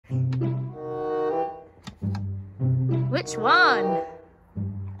which one?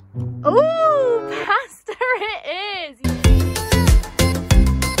 Ooh, pasta it is.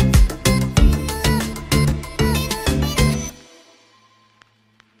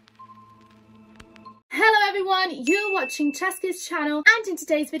 Hello everyone, you're watching Cheska's channel, and in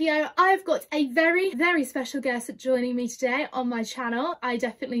today's video I've got a very special guest joining me today on my channel. I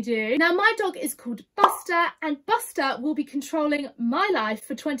definitely do. Now my dog is called Buster, and Buster will be controlling my life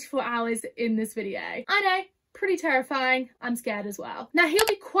for 24 hours in this video. I know, pretty terrifying. I'm scared as well. Now he'll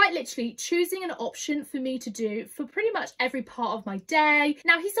be quite literally choosing an option for me to do for pretty much every part of my day.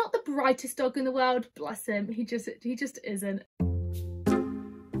 Now he's not the brightest dog in the world, bless him, he just isn't.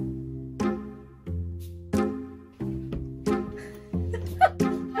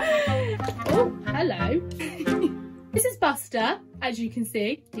 Oh, hello. This is Buster. As you can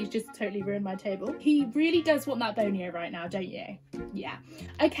see, he's just totally ruined my table. He really does want that bonio right now, don't you? Yeah.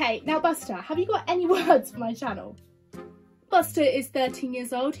 Okay, now Buster, have you got any words for my channel? Buster is 13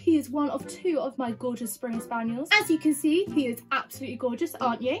 years old. He is one of two of my gorgeous Springer Spaniels. As you can see, he is absolutely gorgeous,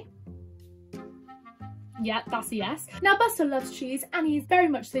 aren't you? Yeah, that's a yes. Now Buster loves cheese, and he's very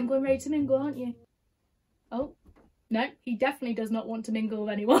much single and ready to mingle, aren't you? Oh. No, he definitely does not want to mingle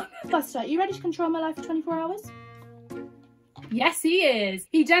with anyone. Buster, are you ready to control my life for 24 hours? Yes, he is.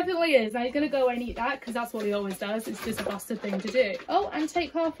 He definitely is. Now he's going to go away and eat that because that's what he always does. It's just a Buster thing to do. Oh, and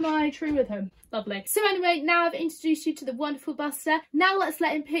take half my tree with him. Lovely. So anyway, now I've introduced you to the wonderful Buster. Now let's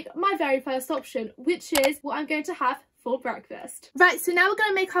let him pick my very first option, which is what I'm going to have for breakfast. Right, so now we're going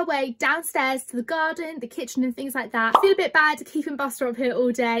to make our way downstairs to the garden, the kitchen and things like that. I feel a bit bad keeping Buster up here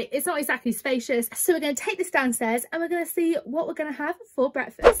all day. It's not exactly spacious. So we're going to take this downstairs and we're going to see what we're going to have for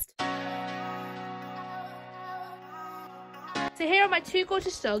breakfast. So here are my two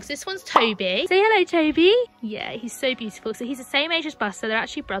gorgeous dogs. This one's Toby. Say hello, Toby. Yeah, he's so beautiful. So he's the same age as Buster. They're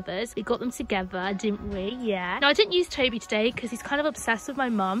actually brothers. We got them together, didn't we? Yeah. Now I didn't use Toby today because he's kind of obsessed with my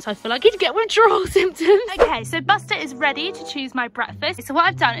mum. So I feel like he'd get withdrawal symptoms. Okay, so Buster is ready to choose my breakfast. So what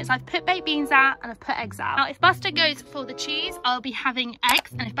I've done is I've put baked beans out and I've put eggs out. Now if Buster goes for the cheese, I'll be having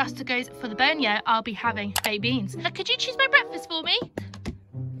eggs. And if Buster goes for the bonio, I'll be having baked beans. Now could you choose my breakfast for me?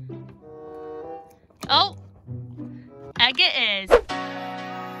 Oh. Egg it is.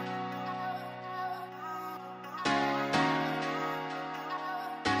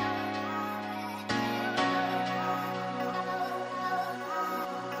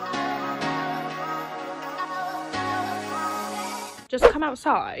 Just come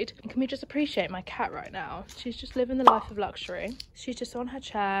outside and can we just appreciate my cat right now? She's just living the life of luxury. She's just on her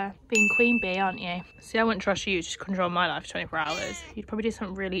chair being queen bee, aren't you? See, I wouldn't trust you to control my life for 24 hours. You'd probably do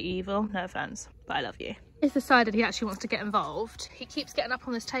something really evil. No offense, but I love you. He's decided he actually wants to get involved. He keeps getting up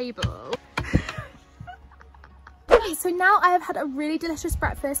on this table. Okay, so now I have had a really delicious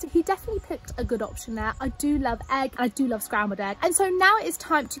breakfast. He definitely picked a good option there. I do love egg, and I do love scrambled egg. And so now it's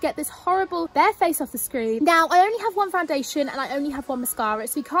time to get this horrible bare face off the screen. Now, I only have one foundation and I only have one mascara,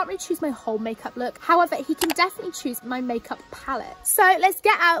 so he can't really choose my whole makeup look. However, he can definitely choose my makeup palette. So let's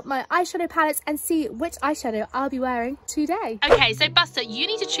get out my eyeshadow palettes and see which eyeshadow I'll be wearing today. Okay, so Buster, you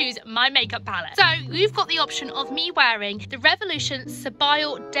need to choose my makeup palette. So you've got the option of me wearing the Revolution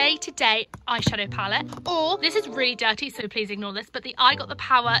Sabile Day to Day eyeshadow palette, or this is really dirty, so please ignore this, but the I Got the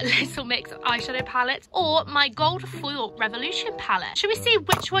Power Little Mix eyeshadow palette, or my Gold Foil Revolution palette. Should we see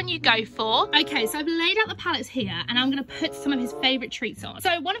which one you go for? Okay, so I've laid out the palettes here and I'm going to put some of his favourite treats on.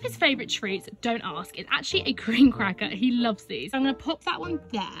 So one of his favourite treats, don't ask, is actually a green cracker. He loves these. So I'm going to pop that one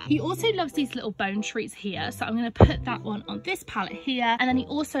there. He also loves these little bone treats here, so I'm going to put that one on this palette here, and then he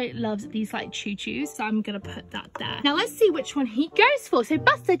also loves these like choo-choos, so I'm going to put that there. Now let's see which one he goes for. So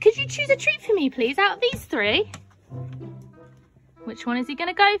Buster, could you choose a treat for me please out of these three? Which one is he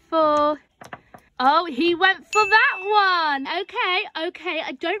gonna go for? Oh, he went for that one. Okay.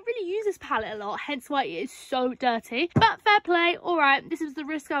 I don't really use this palette a lot, hence why it is so dirty. But fair play. All right, this is the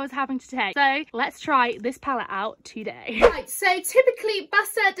risk I was having to take. So let's try this palette out today. Right, so typically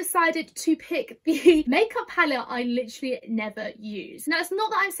Buster decided to pick the makeup palette I literally never use. Now, it's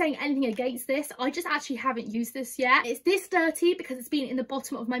not that I'm saying anything against this. I just actually haven't used this yet. It's this dirty because it's been in the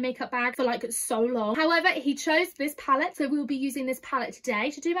bottom of my makeup bag for like so long. However, he chose this palette, so we'll be using this palette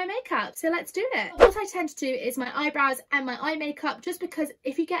today to do my makeup. So let's do it. What I tend to do is my eyebrows and my eye makeup, just because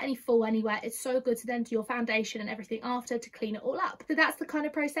if you get any fall anywhere, it's so good to then do your foundation and everything after to clean it all up. So that's the kind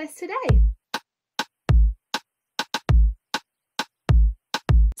of process today.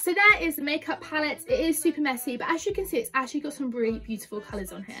 So there is the makeup palette. It is super messy, but as you can see, it's actually got some really beautiful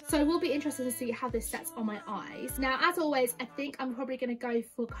colours on here. So we'll be interested to see how this sets on my eyes. Now, as always, I think I'm probably going to go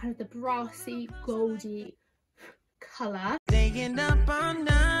for kind of the brassy, goldy colour. Staying up all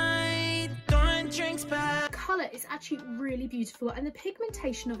night, throwing drinks back. colour is actually really beautiful and the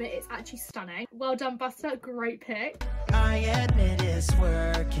pigmentation of it is actually stunning. Well done, Buster, great pick. I admit it's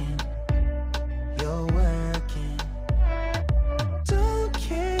working, you're working. Don't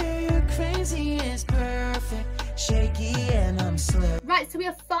care, you're crazy, it's perfect, shaky and I'm slow. Right, so we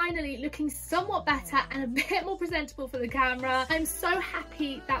are finally looking somewhat better and a bit more presentable for the camera. I'm so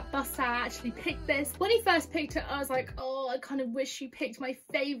happy that Buster actually picked this. When he first picked it, I was like, oh, I kind of wish he picked my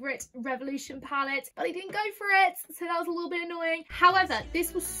favourite Revolution palette, but he didn't go for it, so that was a little bit annoying. However,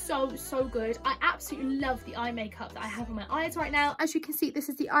 this was so good. I absolutely love the eye makeup that I have on my eyes right now. As you can see, this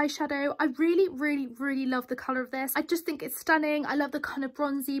is the eyeshadow. I really love the colour of this. I just think it's stunning. I love the kind of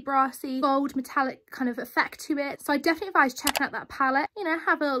bronzy, brassy, gold, metallic kind of effect to it. So I definitely advise checking out that palette, you know,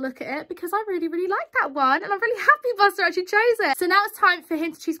 have a little look at it, because I really like that one and I'm really happy Buster actually chose it. So now it's time for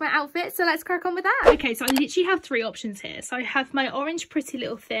him to choose my outfit, so let's crack on with that. Okay, so I literally have 3 options here. So I have my orange pretty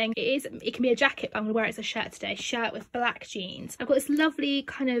little thing. It can be a jacket, but I'm gonna wear it as a shirt today. Shirt with black jeans. I've got this lovely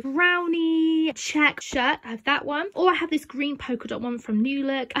kind of brownie check shirt. I have that one, or I have this green polka dot one from New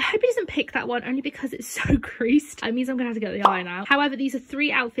Look. I hope he doesn't pick that one only because it's so creased. It means I'm gonna have to get the eye now. However, these are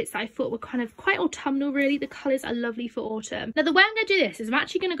 3 outfits that I thought were kind of quite autumnal really. The colours are lovely for autumn. Now the way I'm gonna do this is I'm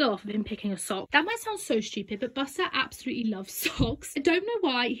actually gonna go off of him picking a sock. That might sound so stupid, but Buster absolutely loves socks. I don't know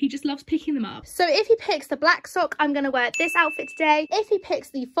why, he just loves picking them up. So if he picks the black sock, I'm gonna wear this outfit today. If he picks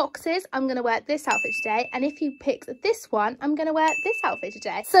the foxes, I'm gonna wear this outfit today. And if he picks this one, I'm gonna wear this outfit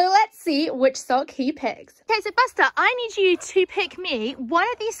today. So let's see which sock he picks. Okay, so Buster, I need you to pick me one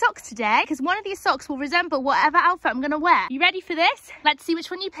of these socks today, because one of these socks will resemble whatever outfit I'm gonna wear. You ready for this? Let's see which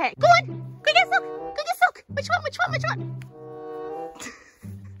one you pick. Go on, go get a sock, go get a sock. Which one?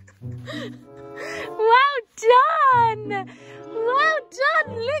 Well done! Well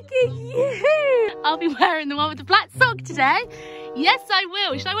done, look at you! I'll be wearing the one with the black sock today. Yes, I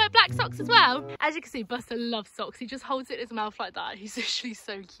will. Should I wear black socks as well? As you can see, Buster loves socks. He just holds it in his mouth like that. He's actually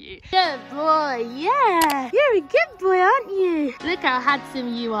so cute. Good boy, yeah. You're a good boy, aren't you? Look how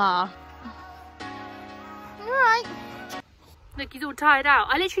handsome you are. All right. Look, he's all tired out.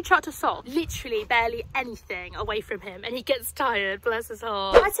 I literally chucked a sock, literally barely anything away from him, and he gets tired, bless his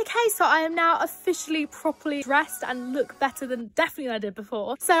heart. Right, okay, so I am now officially properly dressed and look better than definitely I did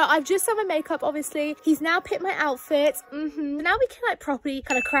before. So I've just done my makeup, obviously. He's now picked my outfit. Now we can like properly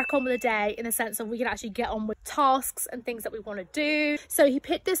kind of crack on with the day, in the sense of we can actually get on with tasks and things that we want to do. So he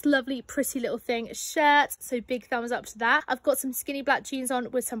picked this lovely, pretty little thing, a shirt. So big thumbs up to that. I've got some skinny black jeans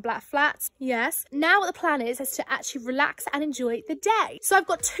on with some black flats. Yes. Now what the plan is to actually relax and enjoy the day. So I've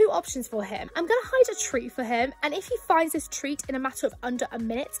got 2 options for him. I'm gonna hide a treat for him, and if he finds this treat in a matter of under a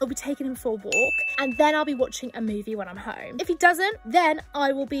minute, I'll be taking him for a walk, and then I'll be watching a movie when I'm home. If he doesn't, then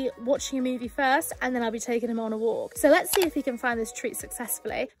I will be watching a movie first, and then I'll be taking him on a walk. So let's see if he can find this treat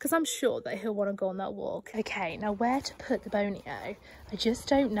successfully, because I'm sure that he'll want to go on that walk. Okay, now where to put the bonio? I just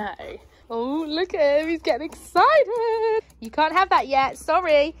don't know. Oh, look at him, he's getting excited. You can't have that yet,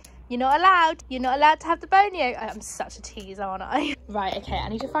 sorry. You're not allowed. You're not allowed to have the bonio. I'm such a tease, aren't I? Right, okay, I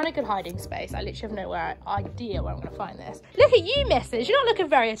need to find a good hiding space. I literally have no idea where I'm going to find this. Look at you, missus. You're not looking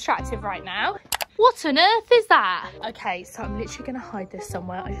very attractive right now. What on earth is that? Okay, so I'm literally going to hide this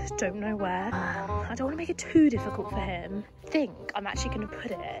somewhere. I just don't know where. I don't want to make it too difficult for him. I think I'm actually going to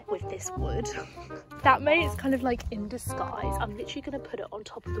put it with this wood. That way it's kind of like in disguise. I'm literally going to put it on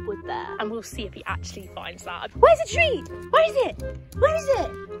top of the wood there, and we'll see if he actually finds that. Where's the treat? Where is it? Where is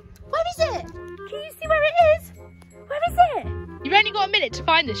it? Where is it? Can you see where it is? Where is it? You've only got a minute to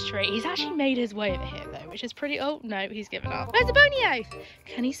find this treat. He's actually made his way over here though, which is pretty... Oh, no, he's given up. Where's the bonio?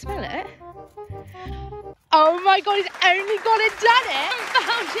 Can he smell it? Oh my God, he's only gone and done it.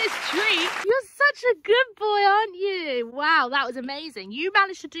 Found his treat. You're such a good boy, aren't you? Wow, that was amazing. You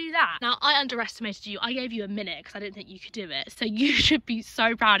managed to do that. Now, I underestimated you. I gave you a minute because I didn't think you could do it. So you should be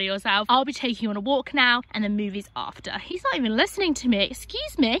so proud of yourself. I'll be taking you on a walk now, and the movie's after. He's not even listening to me.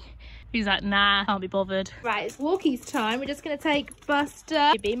 Excuse me. He's like, nah, can't be bothered. Right, it's walkies time. We're just going to take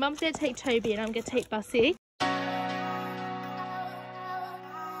Buster. Mum's going to take Toby, and I'm going to take Bussy.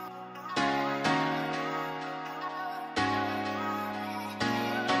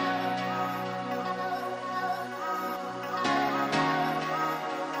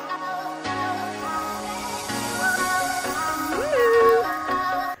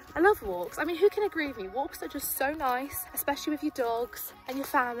 Walks. I mean, who can agree with me? Walks are just so nice, especially with your dogs and your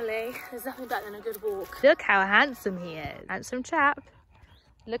family. There's nothing better than a good walk. Look how handsome he is. Handsome chap.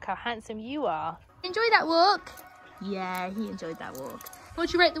 Look how handsome you are. Enjoy that walk? Yeah, he enjoyed that walk.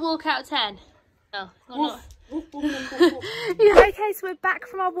 What'd you rate the walk out of 10? Oh, Yeah, okay, so we're back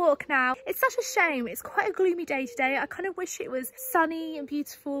from our walk now. It's such a shame. It's quite a gloomy day today. I kind of wish it was sunny and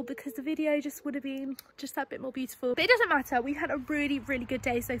beautiful because the video just would have been just that bit more beautiful. But it doesn't matter. We've had a really, really good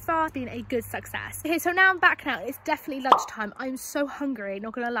day so far. It's been a good success. Okay, so now I'm back now. It's definitely lunchtime. I'm so hungry,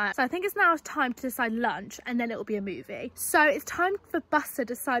 not gonna lie. So I think it's now time to decide lunch and then it'll be a movie. So it's time for Buster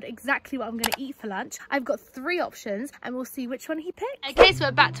to decide exactly what I'm gonna eat for lunch. I've got 3 options and we'll see which one he picks. Okay, so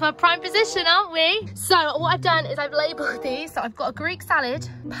we're back to our prime position, aren't we? So what I've done is I've labelled these. So I've got a Greek salad,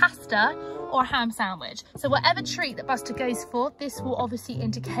 pasta, or a ham sandwich. So whatever treat that Buster goes for, this will obviously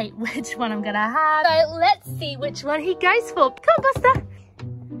indicate which one I'm gonna have. So let's see which one he goes for. Come on, Buster.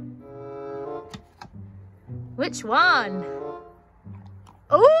 Which one?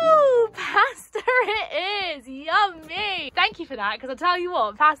 Ooh, pasta it is. Yummy. Thank you for that, because I'll tell you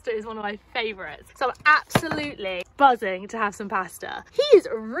what, pasta is one of my favourites. So I'm absolutely buzzing to have some pasta. He is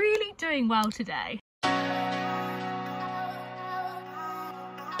really doing well today.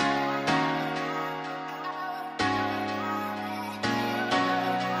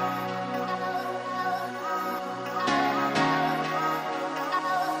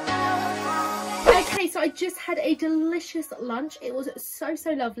 So I just had a delicious lunch. It was so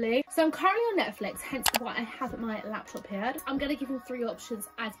lovely. So I'm currently on Netflix, hence why I have my laptop here. I'm going to give him 3 options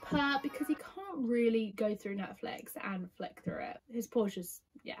as per, because he can't really go through Netflix and flick through it. His pause just,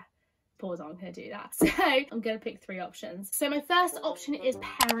 yeah. Pause on, I'm gonna do that. So I'm gonna pick 3 options. So my first option is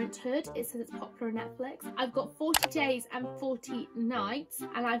Parenthood. It says it's popular on Netflix. I've got 40 Days and 40 Nights,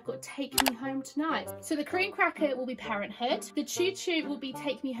 and I've got Take Me Home Tonight. So the cream cracker will be Parenthood, the choo choo will be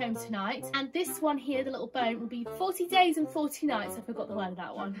Take Me Home Tonight, and this one here, the little bone, will be 40 Days and 40 Nights. I forgot the word of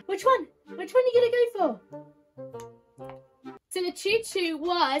that one. Which one? Which one are you gonna go for? So the choo choo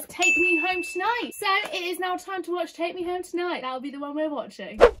was Take Me Home Tonight. So it is now time to watch Take Me Home Tonight. That'll be the one we're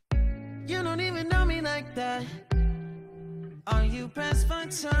watching. You don't even know me like that. Are you pressed for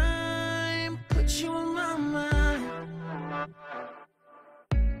time? Put you on my mind.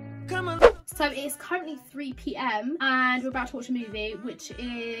 Come on. So it is currently 3 PM and we're about to watch a movie which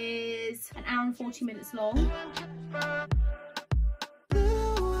is an hour and 40 minutes long.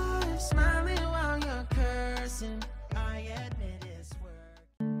 Blue eyes smiling while you're cursing. I admit it's work.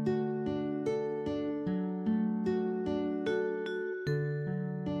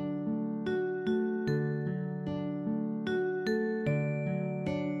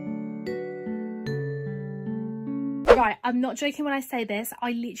 Right, I'm not joking when I say this.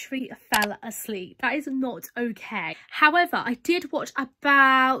 I literally fell asleep. That is not okay. However, I did watch I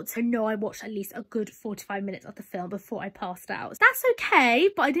watched at least a good 45 minutes of the film before I passed out. That's okay,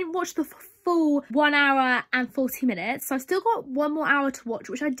 but I didn't watch the full 1 hour and 40 minutes. So I still got 1 more hour to watch,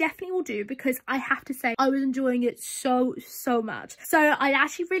 which I definitely will do because I have to say I was enjoying it so much. So I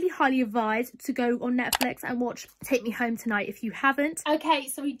actually really highly advise to go on Netflix and watch Take Me Home Tonight if you haven't. Okay,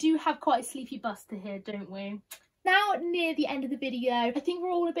 so we do have quite a sleepy Buster here, don't we? Now near the end of the video, I think we're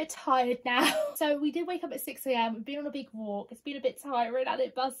all a bit tired now. So we did wake up at 6 AM, we've been on a big walk, it's been a bit tiring, and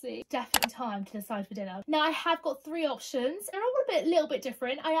it bussy. Definitely time to decide for dinner. Now I have got 3 options. They're all a little bit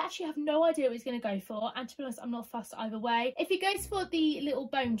different. I actually have no idea what he's going to go for, and to be honest, I'm not fussed either way. If he goes for the little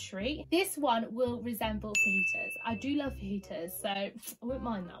bone treat, this one will resemble fajitas. I do love fajitas, so I wouldn't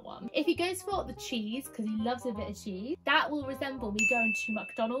mind that one. If he goes for the cheese, because he loves a bit of cheese, that will resemble me going to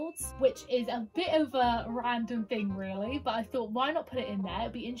McDonald's, which is a bit of a random thing really, but I thought why not put it in there.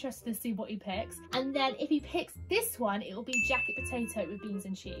 It'll be interesting to see what he picks. And then if he picks this one, it will be jacket potato with beans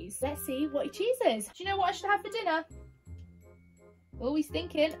and cheese. Let's see what he chooses. Do you know what I should have for dinner? Oh, he's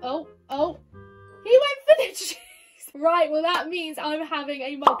thinking. Oh, he went for the cheese. Right, well that means I'm having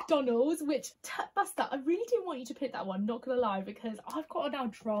a McDonald's, which, Buster, I really didn't want you to pick that one, not gonna lie, because I've got to now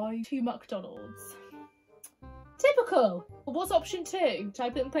drive to McDonald's. Typical. What's option 2? Should I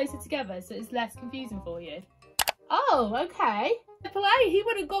put them closer together so it's less confusing for you? Oh, okay. Play. He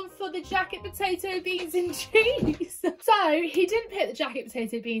would have gone for the jacket potato, beans and cheese. So he didn't pick the jacket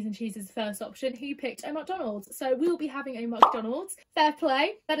potato, beans and cheese as the first option. He picked a McDonald's. So we'll be having a McDonald's. Fair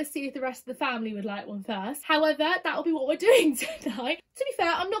play. Let us see if the rest of the family would like one first. However, that'll be what we're doing tonight. To be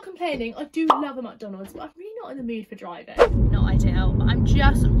fair, I'm not complaining. I do love a McDonald's, but I'm really not in the mood for driving. Not ideal, but I'm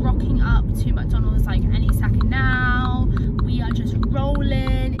just rocking up to McDonald's like any second now. We are just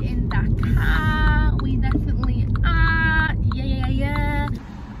rolling in that car. We definitely are. Yeah.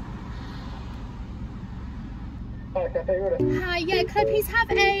 Hi, yeah, could I please have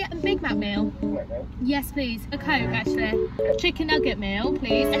a Big Mac meal? Yes, please. A Coke, actually. Chicken nugget meal,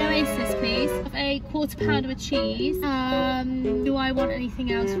 please. An Oasis, please. Have a quarter pounder with cheese. Do I want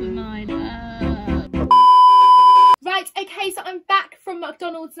anything else with mine? Right, okay, so I'm back from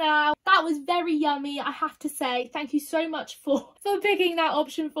McDonald's now. That that was very yummy, I have to say. Thank you so much for picking that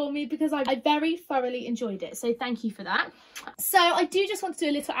option for me, because I very thoroughly enjoyed it. So thank you for that. So I do just want to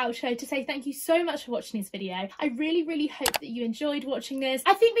do a little outro to say thank you so much for watching this video. I really hope that you enjoyed watching this.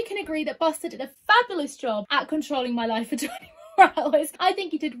 I think we can agree that Buster did a fabulous job at controlling my life for 24 hours. I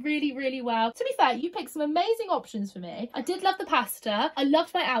think he did really well. To be fair, you picked some amazing options for me. I did love the pasta, I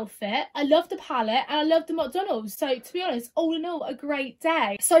loved my outfit, I loved the palette, and I loved the McDonald's. So to be honest, all in all, a great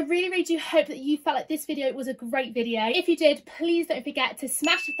day. So I really do hope that you felt like this video was a great video. If you did, please don't forget to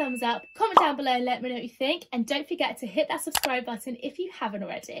smash the thumbs up, comment down below and let me know what you think, and don't forget to hit that subscribe button if you haven't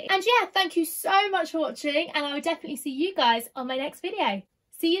already. And yeah, thank you so much for watching, and I will definitely see you guys on my next video.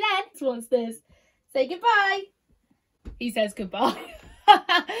 See you then. Monsters, say goodbye. He says goodbye.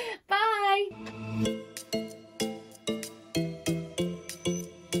 Bye.